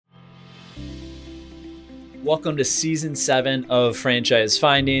Welcome to Season 7 of Franchise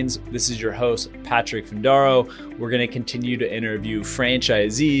Findings. This is your host, Patrick Findaro. We're going to continue to interview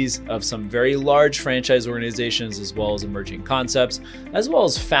franchisees of some very large franchise organizations, as well as emerging concepts, as well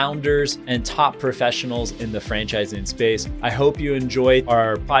as founders and top professionals in the franchising space. I hope you enjoy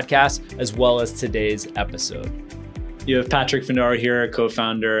our podcast, as well as today's episode. You have Patrick Findaro here,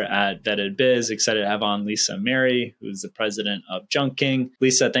 co-founder at Vetted Biz. Excited to have on Lisa Mary, who's the president of Junking.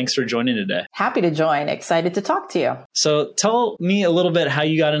 Lisa, thanks for joining today. Happy to join. Excited to talk to you. So tell me a little bit how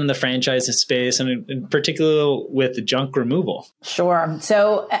you got into the franchise space, and in particular with junk removal. Sure.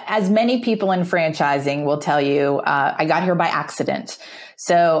 So as many people in franchising will tell you, I got here by accident.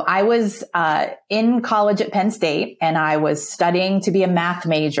 So I was in college at Penn State, and I was studying to be a math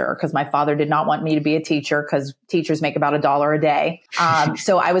major because my father did not want me to be a teacher because teachers make about $1 a day.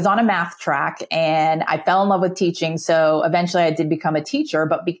 So I was on a math track and I fell in love with teaching. So eventually I did become a teacher,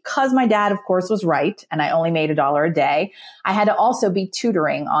 but because my dad, of course, was right and I only made $1 a day, I had to also be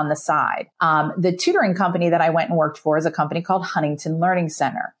tutoring on the side. The tutoring company that I went and worked for is a company called Huntington Learning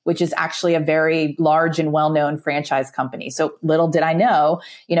Center, which is actually a very large and well-known franchise company. So little did I know,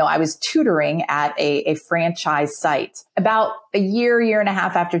 I was tutoring at a franchise site. About a year and a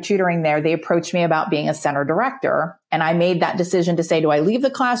half after tutoring there, they approached me about being a center director. And I made that decision to say, do I leave the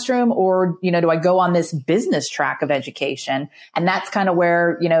classroom or, do I go on this business track of education? And that's kind of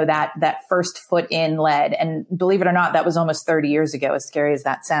where, that first foot in led. And believe it or not, that was almost 30 years ago, as scary as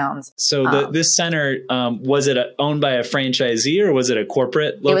that sounds. So this center, was it owned by a franchisee or was it a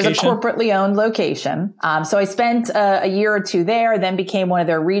corporate location? It was a corporately owned location. So I spent a year or two there, then became one of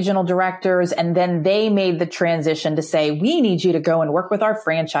their regional directors. And then they made the transition to say, we need you to go and work with our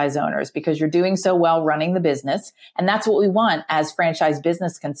franchise owners because you're doing so well running the business. And that's what we want as franchise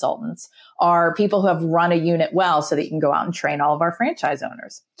business consultants, are people who have run a unit well so that you can go out and train all of our franchise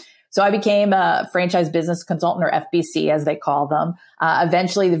owners. So I became a franchise business consultant, or FBC as they call them,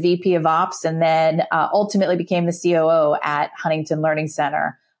 eventually the VP of Ops, and then ultimately became the COO at Huntington Learning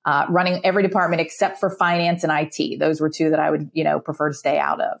Center, running every department except for finance and IT. Those were two that I would, prefer to stay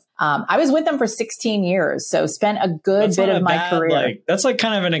out of. I was with them for 16 years, so spent a good bit of my career. That's like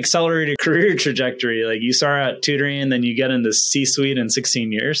kind of an accelerated career trajectory. Like you start out tutoring and then you get into C-suite in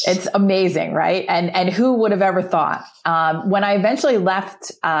 16 years. It's amazing, right? And who would have ever thought? When I eventually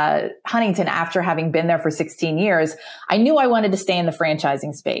left Huntington after having been there for 16 years, I knew I wanted to stay in the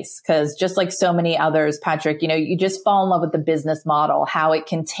franchising space because just like so many others, Patrick, you just fall in love with the business model, how it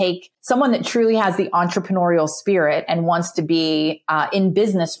can take someone that truly has the entrepreneurial spirit and wants to be in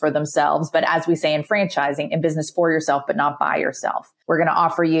business for themselves. But as we say in franchising, in business for yourself, but not by yourself. We're going to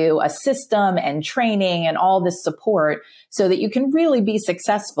offer you a system and training and all this support so that you can really be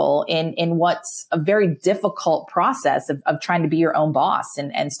successful in what's a very difficult process of trying to be your own boss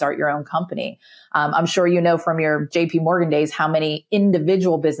and start your own company. I'm sure you know from your JP Morgan days how many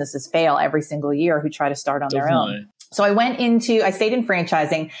individual businesses fail every single year who try to start on their own. So I stayed in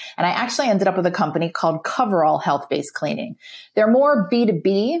franchising, and I actually ended up with a company called Coverall Health-Based Cleaning. They're more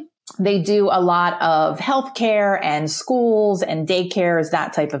B2B. They do a lot of healthcare and schools and daycares,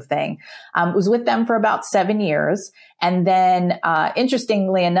 that type of thing. Was with them for about 7 years. And then,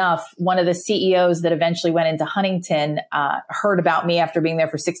 interestingly enough, one of the CEOs that eventually went into Huntington, heard about me after being there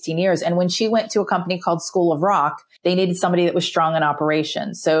for 16 years. And when she went to a company called School of Rock, they needed somebody that was strong in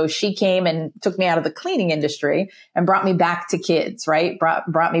operations. So she came and took me out of the cleaning industry and brought me back to kids, right?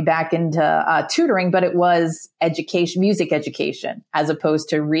 Brought me back into, tutoring, but it was education, music education, as opposed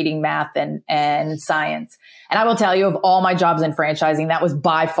to reading, math, and science. And I will tell you, of all my jobs in franchising, that was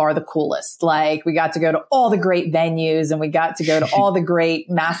by far the coolest. Like, we got to go to all the great venues and we got to go to all the great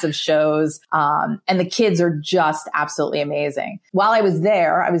massive shows. And the kids are just absolutely amazing. While I was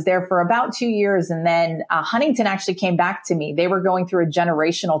there for about 2 years. And then Huntington actually came back to me. They were going through a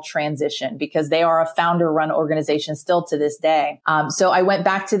generational transition because they are a founder-run organization still to this day. So I went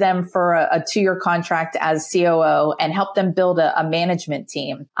back to them for a 2-year contract as COO and helped them build a management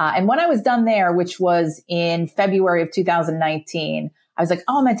team. And when I was done there, which was in February of 2019, I was like,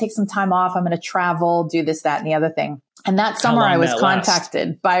 I'm going to take some time off. I'm going to travel, do this, that, and the other thing. And that summer I was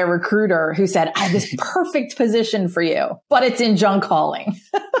contacted by a recruiter who said, I have this perfect position for you, but it's in junk hauling.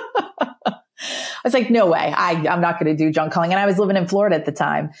 I was like, no way. I'm not going to do junk hauling. And I was living in Florida at the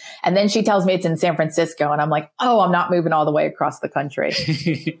time. And then she tells me it's in San Francisco. And I'm like, I'm not moving all the way across the country.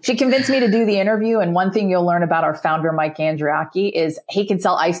 She convinced me to do the interview. And one thing you'll learn about our founder, Mike Andriaki, is he can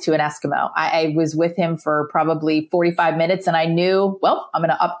sell ice to an Eskimo. I was with him for probably 45 minutes and I knew, I'm going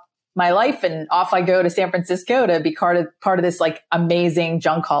to up my life and off I go to San Francisco to be part of this like amazing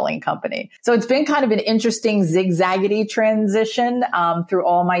junk hauling company. So it's been kind of an interesting zigzaggedy transition through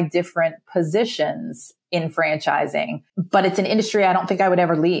all my different positions in franchising, but it's an industry I don't think I would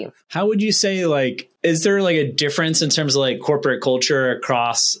ever leave. How would you say, like, is there like a difference in terms of like corporate culture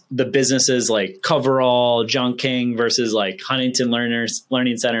across the businesses like Coverall, Junk King versus like Huntington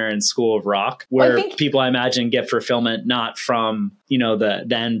Learning Center and School of Rock, where people, I imagine, get fulfillment not from, you know, the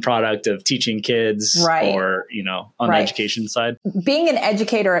end product of teaching kids or, you know, on the education side? Being an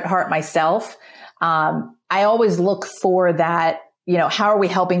educator at heart myself, I always look for that, you know, how are we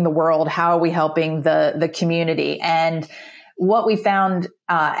helping the world? How are we helping the community? And what we found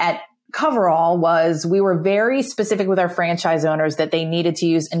at Coverall was we were very specific with our franchise owners that they needed to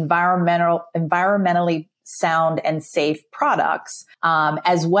use environmentally sound and safe products,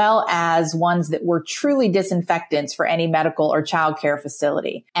 as well as ones that were truly disinfectants for any medical or childcare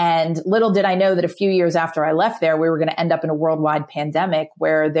facility. And little did I know that a few years after I left there, we were going to end up in a worldwide pandemic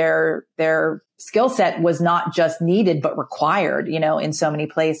where their skill set was not just needed, but required, you know, in so many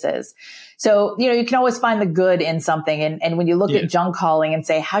places. So, you know, you can always find the good in something. And when you look at junk hauling and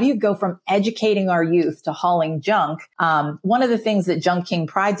say, how do you go from educating our youth to hauling junk? One of the things that Junk King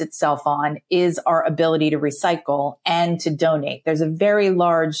prides itself on is our ability to recycle and to donate. There's a very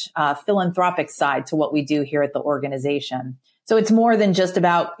large philanthropic side to what we do here at the organization. So it's more than just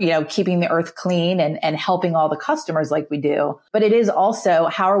about, you know, keeping the earth clean and helping all the customers like we do, but it is also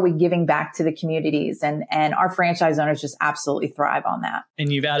how are we giving back to the communities, and our franchise owners just absolutely thrive on that.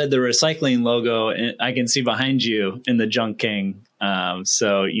 And you've added the recycling logo, I can see behind you in the Junk King.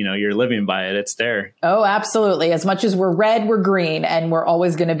 So, you know, you're living by it. It's there. Oh, absolutely. As much as we're red, we're green, and we're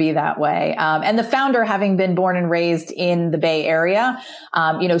always going to be that way. And the founder, having been born and raised in the Bay Area,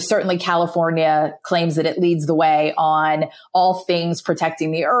 you know, certainly California claims that it leads the way on all things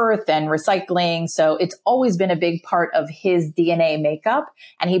protecting the earth and recycling. So it's always been a big part of his DNA makeup,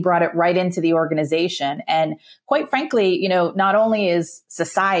 and he brought it right into the organization. And quite frankly, you know, not only is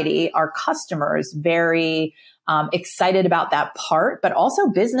society, our customers, very excited about that part, but also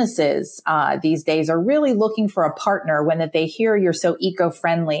businesses these days are really looking for a partner when that they hear you're so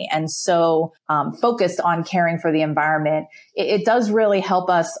eco-friendly and so focused on caring for the environment. It does really help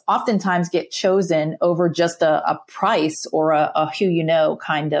us oftentimes get chosen over just a price or a who you know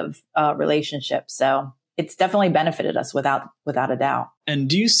kind of relationship. So it's definitely benefited us without a doubt. And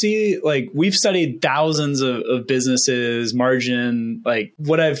do you see, like, we've studied thousands of businesses, margin, like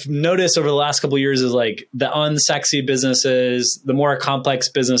what I've noticed over the last couple of years is like the unsexy businesses, the more complex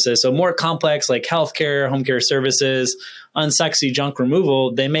businesses. So more complex, like healthcare, home care services, unsexy junk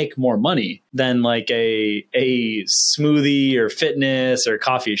removal, they make more money than like a smoothie or fitness or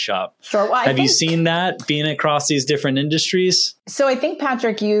coffee shop. Sure. Well, Have you seen that being across these different industries? So I think,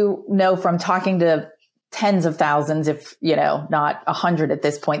 Patrick, you know, from talking to tens of thousands, if, you know, not 100 at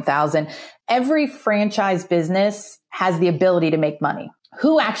this point, thousand, every franchise business has the ability to make money.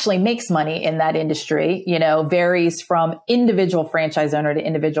 Who actually makes money in that industry, you know, varies from individual franchise owner to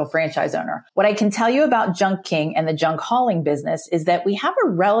individual franchise owner. What I can tell you about Junk King and the junk hauling business is that we have a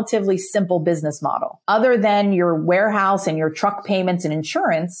relatively simple business model. Other than your warehouse and your truck payments and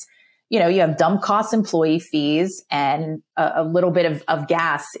insurance, you know, you have dump costs, employee fees, and a little bit of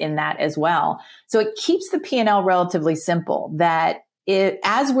gas in that as well. So it keeps the P&L relatively simple, that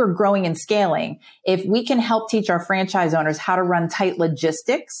as we're growing and scaling, if we can help teach our franchise owners how to run tight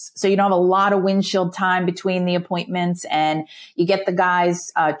logistics, so you don't have a lot of windshield time between the appointments, and you get the guys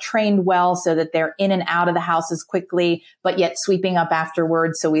trained well so that they're in and out of the houses quickly, but yet sweeping up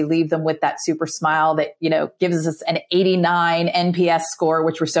afterwards. So we leave them with that super smile that, you know, gives us an 89 NPS score,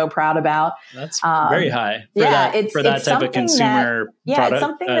 which we're so proud about. That's very high for that type of consumer product. It's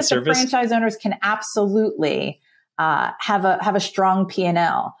something that the franchise owners can absolutely have a strong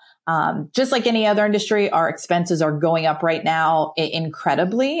P&L. Just like any other industry, our expenses are going up right now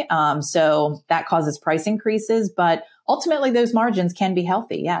incredibly. So that causes price increases, but ultimately those margins can be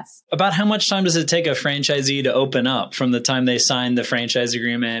healthy. Yes. About how much time does it take a franchisee to open up from the time they sign the franchise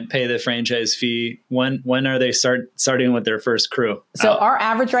agreement, pay the franchise fee? When are they starting with their first crew? So our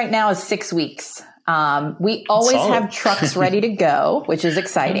average right now is 6 weeks. We always have trucks ready to go, which is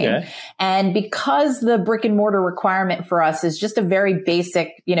exciting. Okay. And because the brick and mortar requirement for us is just a very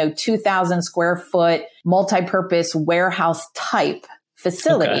basic, you know, 2,000 square foot multi-purpose warehouse type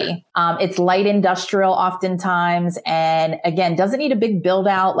facility. Okay. It's light industrial oftentimes. And again, doesn't need a big build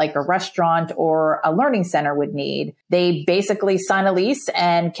out like a restaurant or a learning center would need. They basically sign a lease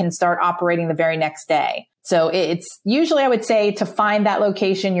and can start operating the very next day. So it's usually, I would say, to find that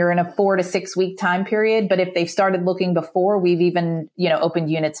location, you're in a 4 to 6 week time period. But if they've started looking before, we've even,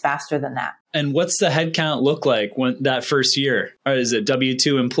 opened units faster than that. And what's the headcount look like when that first year? Or is it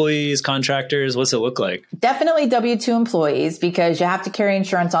W-2 employees, contractors? What's it look like? Definitely W-2 employees, because you have to carry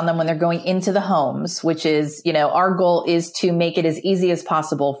insurance on them when they're going into the homes, which is, our goal is to make it as easy as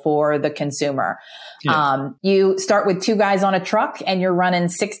possible for the consumer. Yeah. You start with 2 guys on a truck and you're running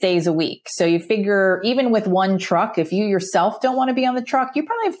 6 days a week. So you figure even with 1 truck, if you yourself don't want to be on the truck, you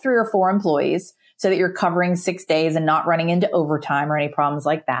probably have 3 or 4 employees so that you're covering 6 days and not running into overtime or any problems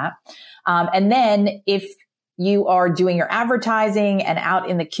like that. And then if you are doing your advertising and out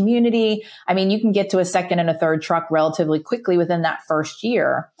in the community, you can get to a 2nd and a 3rd truck relatively quickly within that first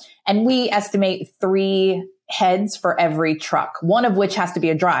year. And we estimate 3 heads for every truck, one of which has to be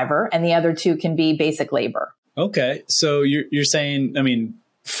a driver and the other 2 can be basic labor. Okay. So you're saying,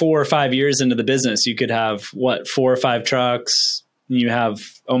 4 or 5 years into the business, you could have 4 or 5 trucks. You have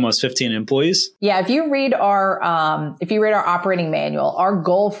almost 15 employees. Yeah. If you read our operating manual, our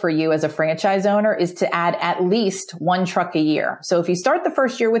goal for you as a franchise owner is to add at least 1 truck a year. So if you start the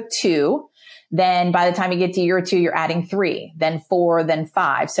first year with 2, then by the time you get to year 2, you're adding 3, then 4, then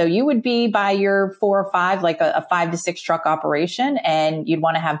 5. So you would be by year 4 or 5, like a 5 to 6 truck operation. And you'd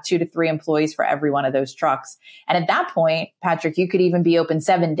want to have 2 to 3 employees for every one of those trucks. And at that point, Patrick, you could even be open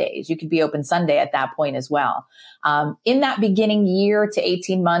 7 days. You could be open Sunday at that point as well. In that beginning year to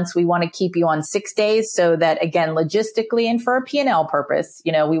 18 months, we want to keep you on 6 days so that, again, logistically and for a P&L purpose,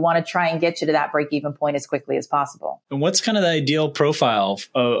 we want to try and get you to that break-even point as quickly as possible. And what's kind of the ideal profile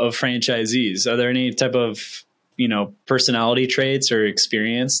of franchisees? Are there any type of, personality traits or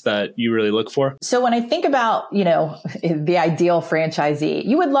experience that you really look for? So when I think about, the ideal franchisee,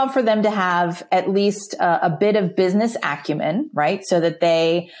 you would love for them to have at least a bit of business acumen, right? So that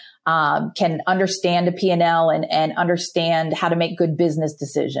they can understand a P&L and understand how to make good business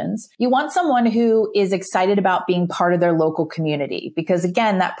decisions. You want someone who is excited about being part of their local community, because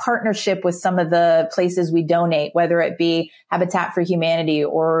again, that partnership with some of the places we donate, whether it be Habitat for Humanity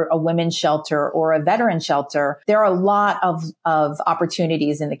or a women's shelter or a veteran shelter, there are a lot of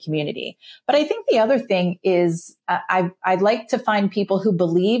opportunities in the community. But I think the other thing is I'd like to find people who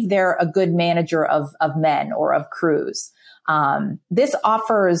believe they're a good manager of men or of crews. This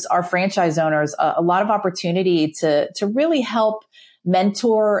offers our franchise owners a lot of opportunity to really help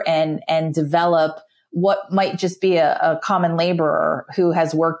mentor and develop what might just be a common laborer who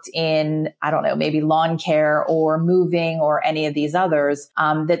has worked in, maybe lawn care or moving or any of these others,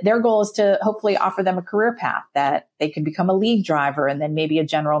 that their goal is to hopefully offer them a career path that they could become a lead driver and then maybe a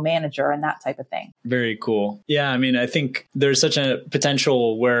general manager and that type of thing. Very cool. Yeah. I think there's such a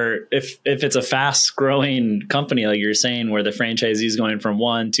potential where if it's a fast growing company, like you're saying, where the franchisee is going from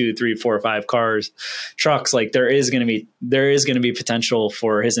 1, 2, 3, 4, 5 trucks, like there is going to be potential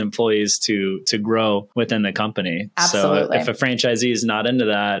for his employees to grow within the company. Absolutely. So if a franchisee is not into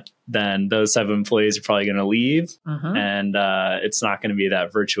that, then those type of employees are probably going to leave, and it's not going to be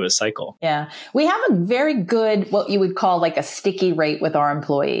that virtuous cycle. Yeah. We have a very good, what you would call like a sticky rate with our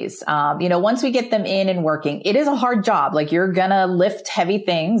employees. Once we get them in and working, it is a hard job. Like you're going to lift heavy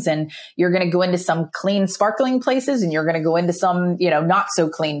things and you're going to go into some clean, sparkling places and you're going to go into some, not so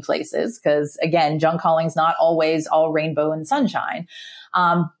clean places. Cause again, junk hauling's not always all rainbow and sunshine.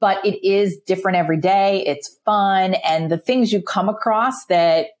 But it is different every day. It's fun. And the things you come across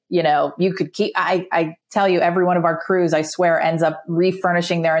that, you could keep, I tell you, every one of our crews, I swear, ends up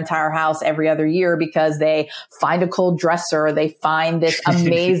refurnishing their entire house every other year because they find a cold dresser, they find this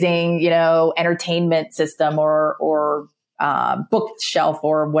amazing, entertainment system or bookshelf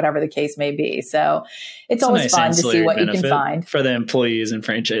or whatever the case may be. So it's always nice fun to see what you can find for the employees and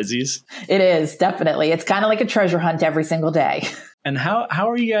franchisees. It is definitely. It's kind of like a treasure hunt every single day. And how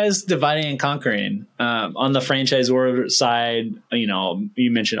are you guys dividing and conquering on the franchisor side?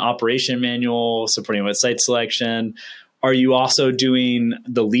 You mentioned operation manual, supporting with site selection. Are you also doing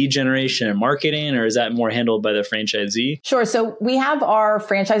the lead generation and marketing, or is that more handled by the franchisee? Sure. So we have our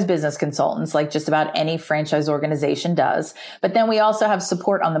franchise business consultants, like just about any franchise organization does. But then we also have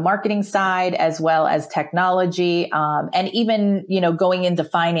support on the marketing side, as well as technology, and even, going into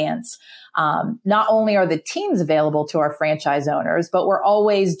finance. Not only are the teams available to our franchise owners, but we're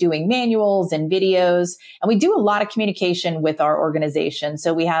always doing manuals and videos, and we do a lot of communication with our organization.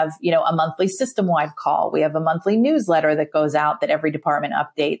 So we have, a monthly system-wide call. We have a monthly newsletter that goes out that every department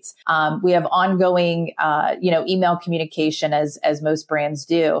updates. We have ongoing, email communication as most brands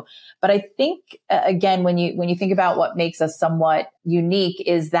do. But I think, again, when you think about what makes us somewhat unique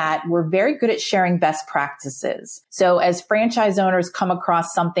is that we're very good at sharing best practices. So as franchise owners come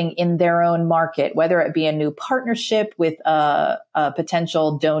across something in their their own market, whether it be a new partnership with a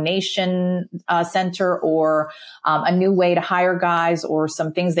potential donation center or a new way to hire guys or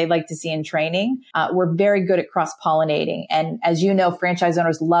some things they'd like to see in training. We're very good at cross-pollinating. And as you know, franchise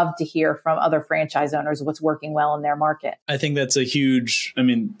owners love to hear from other franchise owners what's working well in their market. I think that's a huge,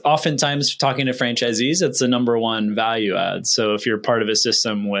 oftentimes talking to franchisees, it's the number one value add. So if you're part of a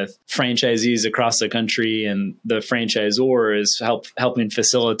system with franchisees across the country and the franchisor is helping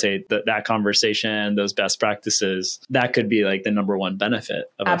facilitate that conversation, those best practices, that could be like the number one benefit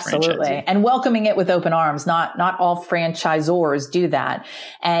of Absolutely. a franchisee. And welcoming it with open arms. Not all franchisors do that.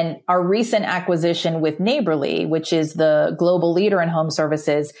 And our recent acquisition with Neighborly, which is the global leader in home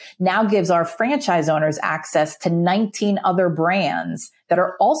services, now gives our franchise owners access to 19 other brands that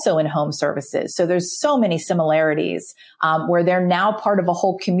are also in home services. So there's so many similarities where they're now part of a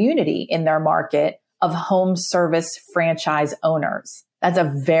whole community in their market of home service franchise owners. That's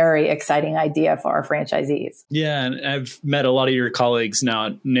a very exciting idea for our franchisees. Yeah. And I've met a lot of your colleagues now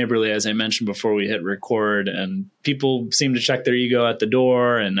at Neighborly, as I mentioned before we hit record, and people seem to check their ego at the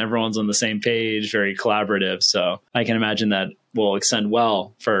door and everyone's on the same page, very collaborative. So I can imagine that will extend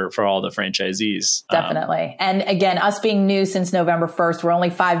well for all the franchisees. Definitely. And again, us being new since November 1st, we're only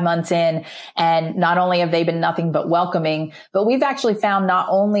 5 months in, and not only have they been nothing but welcoming, but we've actually found not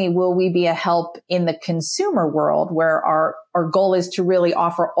only will we be a help in the consumer world where our goal is to really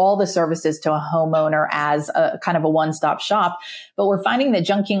offer all the services to a homeowner as a kind of a one-stop shop, but we're finding that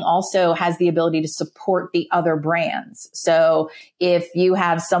Junking also has the ability to support the other brands. So if you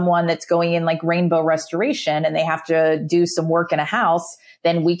have someone that's going in like Rainbow Restoration and they have to do some work in a house,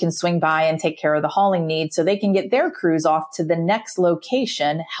 then we can swing by and take care of the hauling needs so they can get their crews off to the next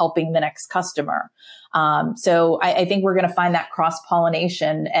location, helping the next customer. So I think we're going to find that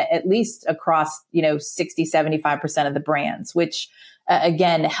cross-pollination at least across, 60, 75% of the brands, which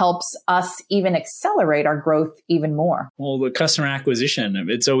again, helps us even accelerate our growth even more. Well, the customer acquisition,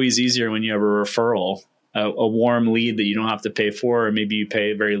 it's always easier when you have a referral, a warm lead that you don't have to pay for, or maybe you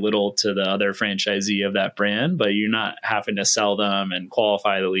pay very little to the other franchisee of that brand, but you're not having to sell them and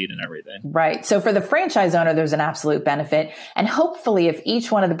qualify the lead and everything. Right. So for the franchise owner, there's an absolute benefit. And hopefully if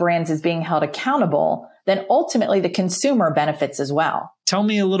each one of the brands is being held accountable, then ultimately the consumer benefits as well. Tell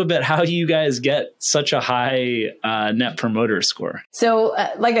me a little bit, how do you guys get such a high net promoter score? So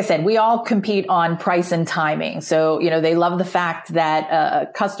like I said, we all compete on price and timing. So, they love the fact that a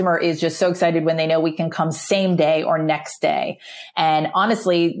customer is just so excited when they know we can come same day or next day. And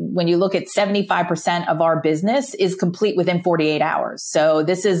honestly, when you look at 75% of our business is complete within 48 hours. So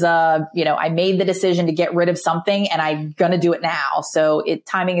this is, I made the decision to get rid of something and I'm going to do it now. So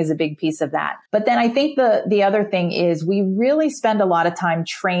timing is a big piece of that. But then I think the other thing is we really spend a lot of time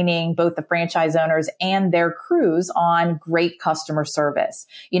training both the franchise owners and their crews on great customer service,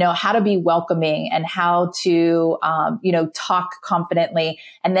 how to be welcoming and how to, talk confidently.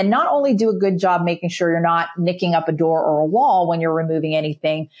 And then not only do a good job making sure you're not nicking up a door or a wall when you're removing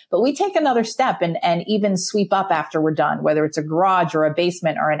anything, but we take another step and even sweep up after we're done, whether it's a garage or a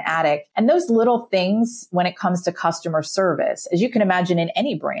basement or an attic. And those little things when it comes to customer service, as you can imagine in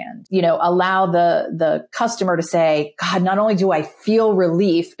any brand, allow the customer to say, God, not only do I feel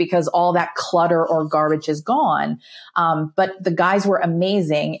relief because all that clutter or garbage is gone, but the guys were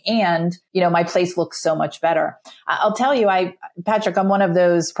amazing and, my place looks so much better. I'll tell you, Patrick, I'm one of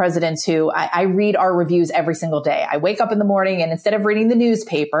those presidents who I read our reviews every single day. I wake up in the morning and instead of reading the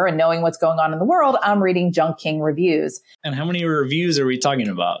newspaper and knowing what's going on in the world, I'm reading Junking reviews. And how many reviews are we talking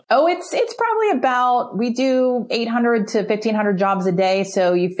about? Oh, it's probably about, we do 800 to 1,500 jobs a day.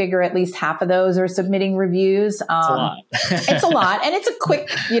 So you figure at least half of those are submitting reviews. It's a lot. It's a lot. And it's a quick,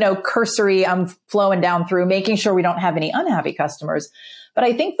 cursory, I'm flowing down through, making sure we don't have any unhappy customers. But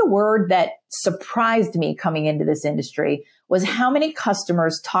I think the word that surprised me coming into this industry was how many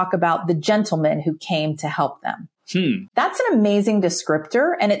customers talk about the gentleman who came to help them. That's an amazing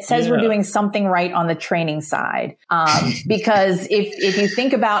descriptor. And it says we're doing something right on the training side. Because if you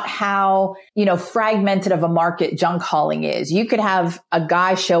think about how, fragmented of a market junk hauling is, you could have a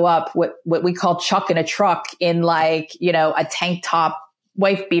guy show up, what we call chucking a truck in a tank top,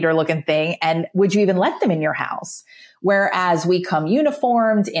 wife beater looking thing. And would you even let them in your house? Whereas we come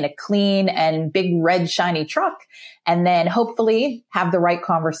uniformed in a clean and big red shiny truck and then hopefully have the right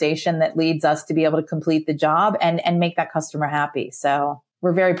conversation that leads us to be able to complete the job and make that customer happy. So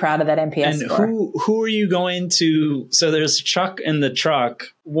We're very proud of that NPS score. And who are you going to? So there's Chuck in the truck.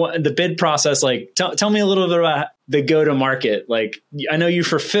 What the bid process like? Tell me a little bit about the go to market. Like, I know you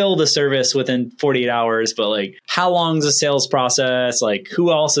fulfill the service within 48 hours, but like, how long is the sales process? Like,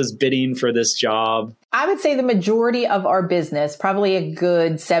 who else is bidding for this job? I would say the majority of our business, probably a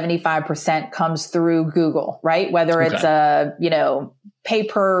good 75%, comes through Google, right? Whether it's a,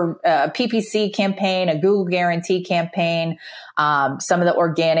 paper PPC campaign, a Google guarantee campaign, some of the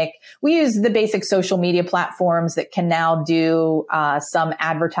organic. We use the basic social media platforms that can now do some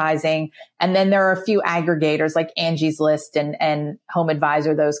advertising. And then there are a few aggregators like Angie's List and Home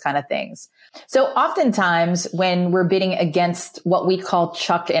Advisor, those kind of things. So oftentimes when we're bidding against what we call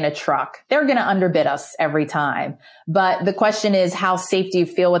Chuck in a truck, they're going to underbid us every time. But the question is, how safe do you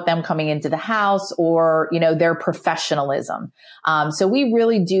feel with them coming into the house, or, their professionalism? So we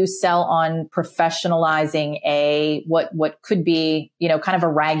really do sell on professionalizing what could be, kind of a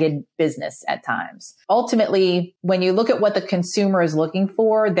ragged business at times. Ultimately, when you look at what the consumer is looking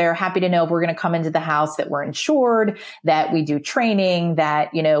for, they're happy to know if we're going to come into the house that we're insured, that we do training, that,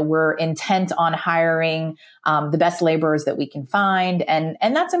 we're intent on hiring the best laborers that we can find. And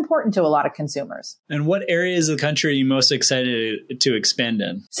that's important to a lot of consumers. And what areas of the country are you most excited to expand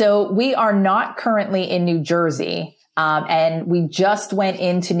in? So we are not currently in New Jersey. And we just went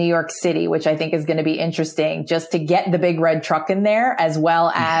into New York City, which I think is going to be interesting, just to get the big red truck in there, as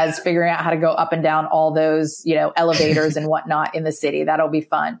well as figuring out how to go up and down all those, elevators and whatnot in the city. That'll be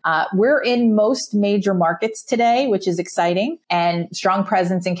fun. We're in most major markets today, which is exciting, and strong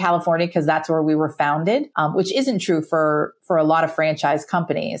presence in California because that's where we were founded, which isn't true for a lot of franchise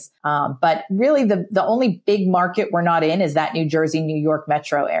companies. But really the only big market we're not in is that New Jersey, New York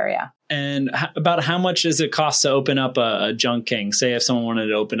metro area. And about how much does it cost to open up a Junk King? Say if someone wanted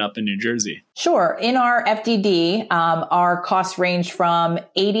to open up in New Jersey. Sure. In our FDD, our costs range from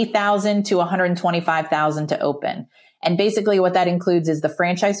 $80,000 to $125,000 to open. And basically what that includes is the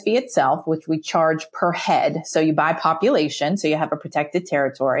franchise fee itself, which we charge per head. So you buy population, so you have a protected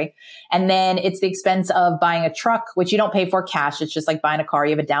territory. And then it's the expense of buying a truck, which you don't pay for cash. It's just like buying a car.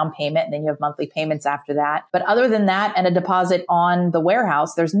 You have a down payment and then you have monthly payments after that. But other than that and a deposit on the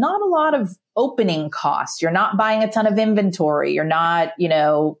warehouse, there's not a lot of opening costs. You're not buying a ton of inventory. You're not,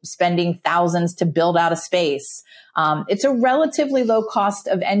 spending thousands to build out a space. It's a relatively low cost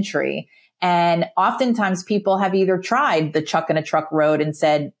of entry. And oftentimes people have either tried the Chuck in a Truck road and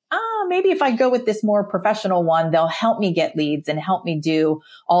said, maybe if I go with this more professional one, they'll help me get leads and help me do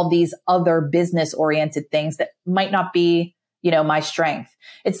all these other business oriented things that might not be, my strength.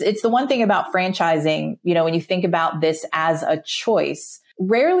 It's the one thing about franchising, when you think about this as a choice,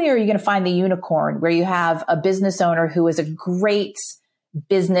 rarely are you going to find the unicorn where you have a business owner who is a great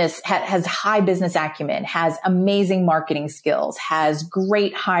business, has high business acumen, has amazing marketing skills, has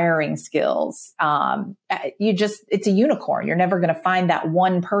great hiring skills. It's a unicorn. You're never going to find that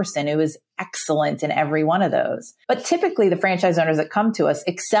one person who is excellent in every one of those. But typically the franchise owners that come to us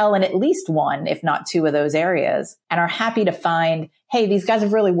excel in at least one, if not two of those areas, and are happy to find, hey, these guys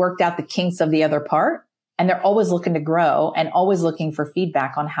have really worked out the kinks of the other part. And they're always looking to grow and always looking for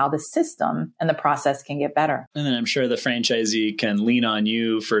feedback on how the system and the process can get better. And then I'm sure the franchisee can lean on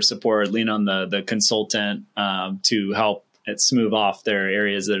you for support, lean on the consultant to help it smooth off their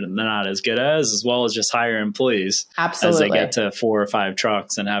areas that they're not as good as well as just hire employees. Absolutely. As they get to 4 or 5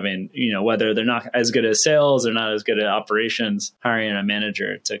 trucks and having, whether they're not as good at sales or not as good at operations, hiring a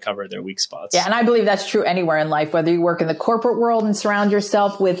manager to cover their weak spots. Yeah. And I believe that's true anywhere in life, whether you work in the corporate world and surround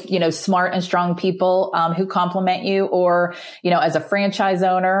yourself with, smart and strong people who complement you, or, as a franchise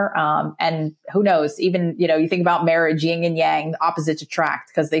owner. And who knows, even, you think about marriage, yin and yang, opposites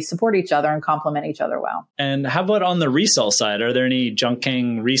attract, because they support each other and complement each other well. And how about on the resale side? Are there any Junk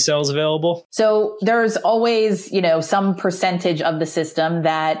King resales available? So there's always, some percentage of the system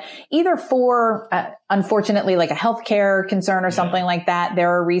that either for, unfortunately, like a healthcare concern or something like that, there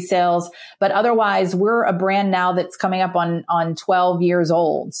are resales. But otherwise, we're a brand now that's coming up on 12 years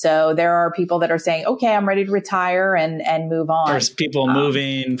old. So there are people that are saying, okay, I'm ready to retire and move on. There's people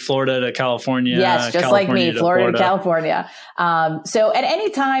moving Florida to California. Yes, just California like me, to Florida to California. So at any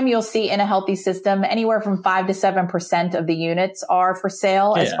time, you'll see in a healthy system, anywhere from 5 to 7% of the units are for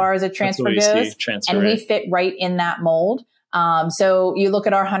sale as far as a transfer goes. Transfer, and we fit right in that mold. So you look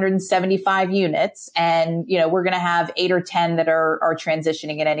at our 175 units and, we're going to have 8 or 10 that are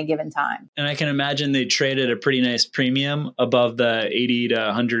transitioning at any given time. And I can imagine they traded a pretty nice premium above the 80 to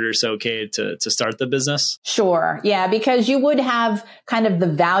 100 or so K to start the business. Sure. Yeah. Because you would have kind of the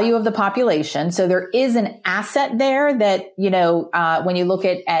value of the population. So there is an asset there that, when you look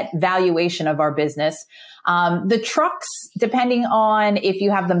at valuation of our business, the trucks, depending on if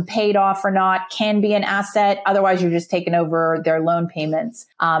you have them paid off or not, can be an asset. Otherwise, you're just taking over their loan payments.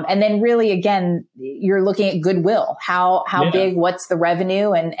 And then really, again, you're looking at goodwill. How big, what's the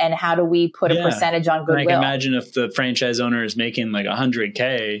revenue, and how do we put a percentage on goodwill? And I can imagine if the franchise owner is making like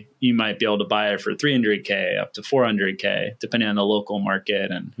 100K, you might be able to buy it for 300K up to 400K, depending on the local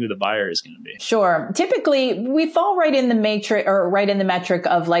market and who the buyer is going to be. Sure. Typically, we fall right in the matrix or right in the metric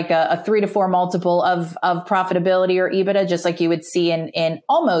of like a 3 to 4 multiple of profitability or EBITDA, just like you would see in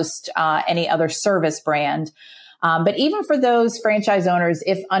almost any other service brand. But even for those franchise owners,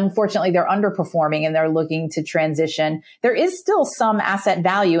 if unfortunately they're underperforming and they're looking to transition, there is still some asset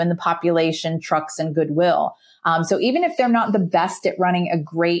value in the population, trucks, and goodwill. So even if they're not the best at running a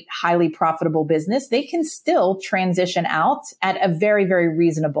great, highly profitable business, they can still transition out at a very, very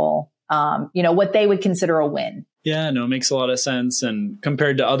reasonable, what they would consider a win. Yeah, no, it makes a lot of sense. And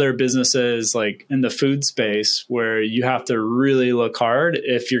compared to other businesses like in the food space, where you have to really look hard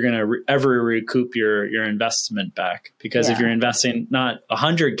if you're going to ever recoup your investment back. Because if you're investing not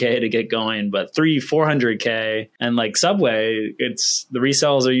 100K to get going, but 300-400K, and like Subway, it's the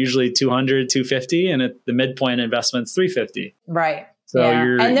resales are usually 200, 250, and at the midpoint investment's 350. Right. So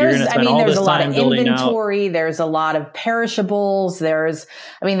and there's a lot of inventory. There's a lot of perishables. There's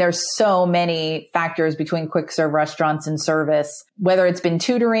so many factors between quick serve restaurants and service, whether it's been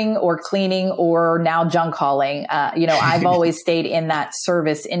tutoring or cleaning or now junk hauling. I've always stayed in that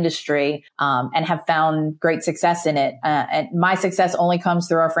service industry, and have found great success in it. And my success only comes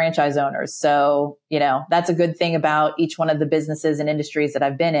through our franchise owners. So, that's a good thing about each one of the businesses and industries that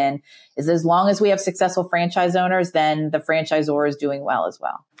I've been in, is as long as we have successful franchise owners, then the franchisor is doing well as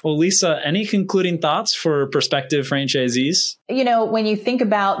well. Well, Lisa, any concluding thoughts for prospective franchisees? When you think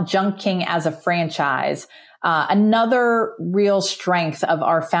about Junk King as a franchise, another real strength of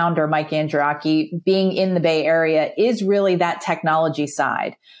our founder, Mike Andriacchi, being in the Bay Area is really that technology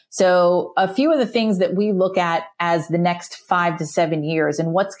side. So a few of the things that we look at as the next 5 to 7 years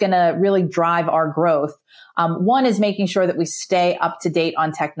and what's going to really drive our growth. One is making sure that we stay up to date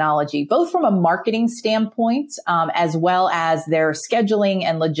on technology, both from a marketing standpoint, as well as their scheduling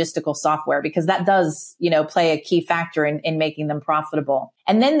and logistical software, because that does, play a key factor in making them profitable.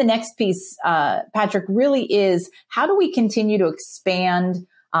 And then the next piece, Patrick, really is how do we continue to expand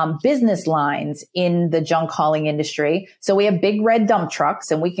business lines in the junk hauling industry. So we have big red dump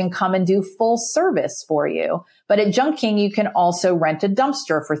trucks and we can come and do full service for you. But at Junk King, you can also rent a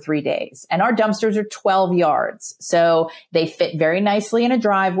dumpster for 3 days. And our dumpsters are 12 yards. So they fit very nicely in a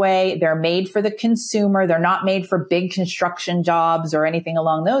driveway. They're made for the consumer. They're not made for big construction jobs or anything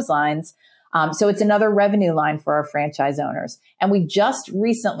along those lines. So it's another revenue line for our franchise owners. And we just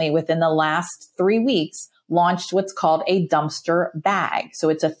recently, within the last 3 weeks, launched what's called a dumpster bag. So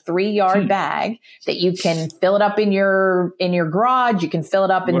it's a 3-yard bag that you can fill it up in your garage. You can fill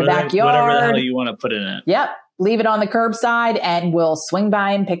it up in the backyard. Whatever the hell you want to put in it. Yep. Leave it on the curbside and we'll swing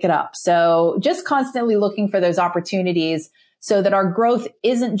by and pick it up. So just constantly looking for those opportunities so that our growth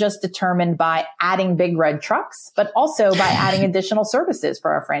isn't just determined by adding big red trucks, but also by adding additional services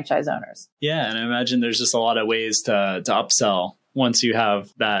for our franchise owners. Yeah. And I imagine there's just a lot of ways to upsell once you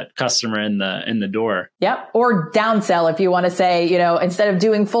have that customer in the door. Yep. Or downsell if you want to say, instead of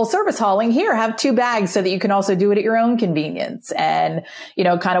doing full service hauling, here, have 2 bags so that you can also do it at your own convenience, and,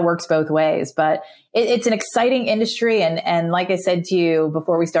 kind of works both ways. But it's an exciting industry. And like I said to you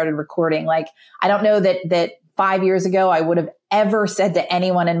before we started recording, I don't know that 5 years ago, I would have ever said to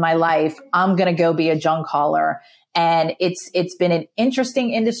anyone in my life, I'm going to go be a junk hauler. And it's been an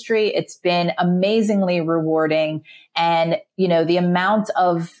interesting industry. It's been amazingly rewarding. And, the amount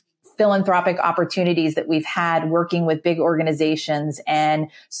of philanthropic opportunities that we've had working with big organizations,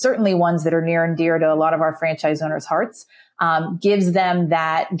 and certainly ones that are near and dear to a lot of our franchise owners' hearts, gives them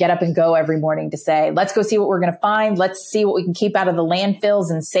that get up and go every morning to say, let's go see what we're going to find. Let's see what we can keep out of the landfills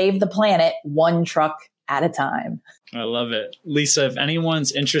and save the planet one truck at a time. I love it. Lisa, if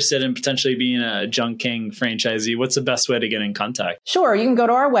anyone's interested in potentially being a Junk King franchisee, what's the best way to get in contact? Sure. You can go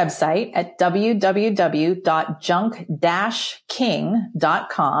to our website at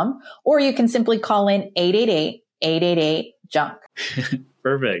www.junk-king.com, or you can simply call in 888-888 junk.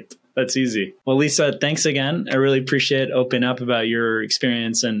 Perfect. That's easy. Well, Lisa, thanks again. I really appreciate opening up about your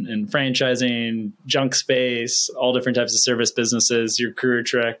experience in franchising, junk space, all different types of service businesses, your career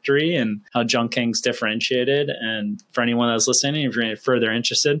trajectory, and how Junking's differentiated. And for anyone that's listening, if you're further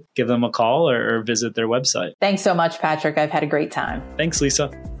interested, give them a call or visit their website. Thanks so much, Patrick. I've had a great time. Thanks, Lisa.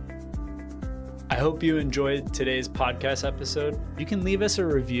 I hope you enjoyed today's podcast episode. You can leave us a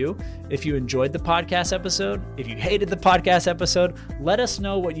review if you enjoyed the podcast episode. If you hated the podcast episode, let us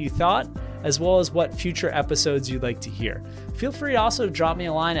know what you thought, as well as what future episodes you'd like to hear. Feel free to also drop me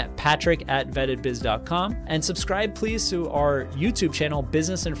a line at patrick@vettedbiz.com, and subscribe please to our YouTube channel,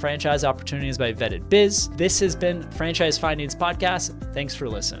 Business and Franchise Opportunities by Vetted Biz. This has been Franchise Findings Podcast. Thanks for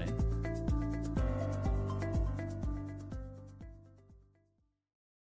listening.